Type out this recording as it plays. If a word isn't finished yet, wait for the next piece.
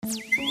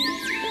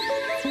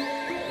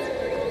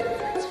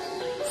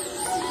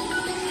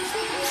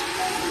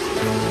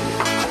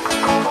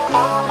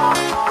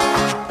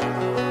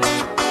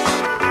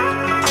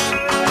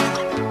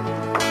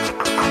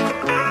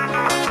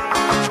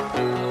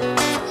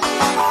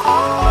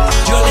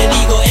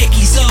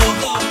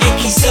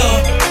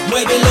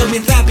Muévelo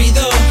bien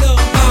rápido,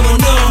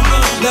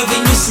 vámonos.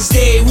 Loving you since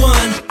day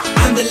one.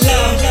 I'm the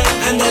love,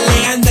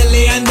 ándale,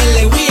 ándale,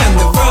 ándale, we on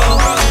the road.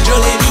 Yo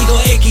le digo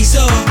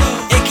XO,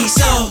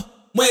 XO.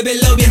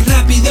 Muévelo bien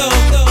rápido,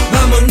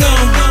 vámonos.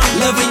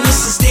 Loving you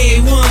since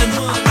day one.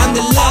 I'm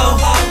the love,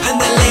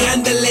 ándale,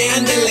 ándale,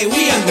 ándale,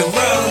 we on the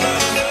road.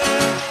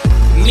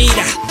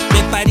 Mira,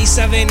 de París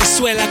a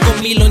Venezuela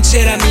con mi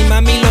lonchera. Mi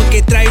mami lo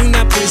que trae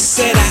una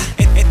pulsera.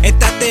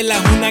 Esta tela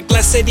es una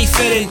clase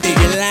diferente.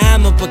 Yo la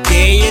amo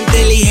porque ella es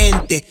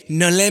inteligente.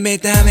 No le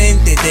meta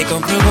mente, te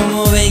compro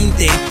como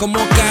 20. Como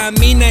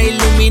camina,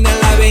 ilumina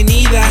la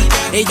avenida.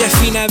 Ella es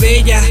fina,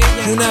 bella,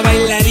 una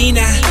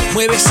bailarina.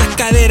 Mueve esas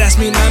caderas,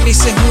 mi mami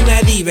es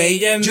una diva.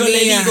 Ella es Yo mía. le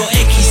digo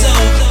XO,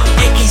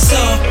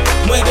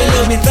 XO,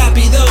 muévelo bien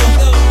rápido,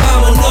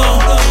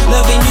 vámonos.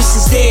 Loving you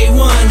since day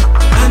one.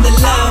 I'm the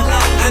love,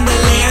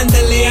 ándale,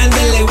 ándale,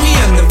 ándale, we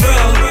on the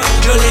road.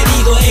 Yo le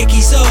digo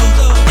XO,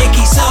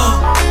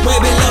 XO,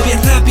 muévelo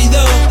bien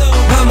rápido,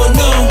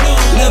 vámonos.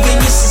 Loving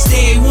you since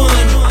day one.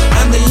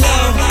 I'm the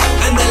love,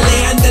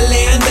 ándale,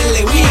 ándale,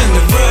 ándale, we on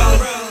the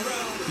road.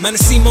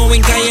 Amanecimos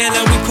en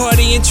Guyana, we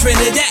party in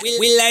Trinidad.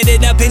 We light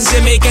it up in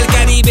Jamaica, el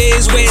Caribe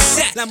es where it's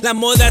at. La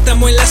moda,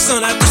 estamos en la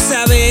zona, tú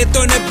sabes,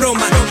 esto no es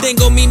broma.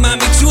 Tengo mi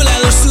mami chula,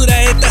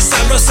 dulzura, está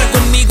sabrosa.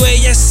 Conmigo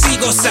ella sí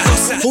goza.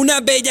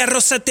 Una bella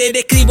rosa te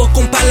describo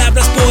con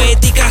palabras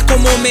poéticas.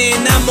 Como me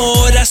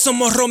enamora,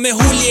 somos Romeo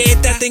y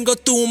Julieta. Tengo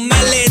tus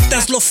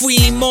maletas, lo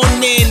fuimos,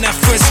 nena,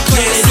 first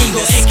class. Yo le digo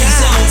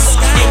XO,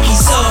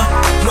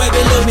 XO,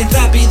 muévelo bien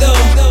rápido,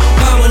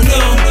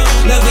 vámonos.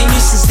 Loving you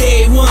since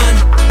day one.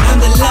 I'm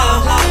the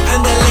love,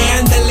 ándale,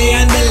 ándale,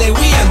 ándale,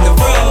 we on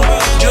the road.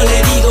 Yo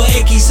le digo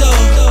XO,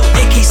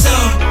 XO,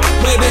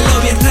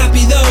 muévelo bien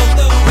rápido,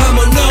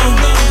 vámonos.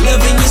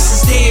 Loving you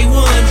since day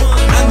one.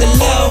 I'm the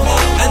love,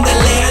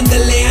 ándale,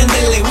 ándale,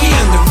 ándale, we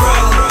on the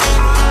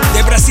road.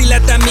 De Brasil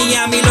hasta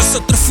Miami,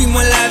 nosotros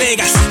fuimos a Las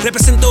Vegas.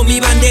 Represento mi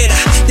bandera.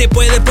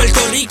 Después de Puerto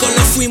Rico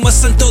nos fuimos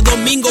a Santo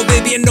Domingo,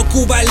 bebiendo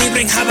Cuba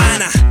Libre en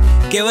Habana.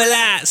 Que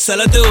volá,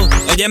 solo tú,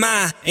 oye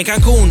más, en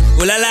Cancún,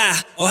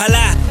 ulala,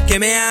 ojalá que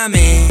me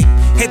ame.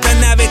 Esta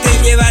nave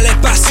te lleva al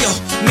espacio,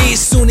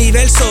 Miss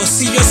Universo.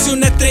 Si yo soy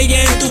una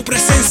estrella en tu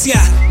presencia,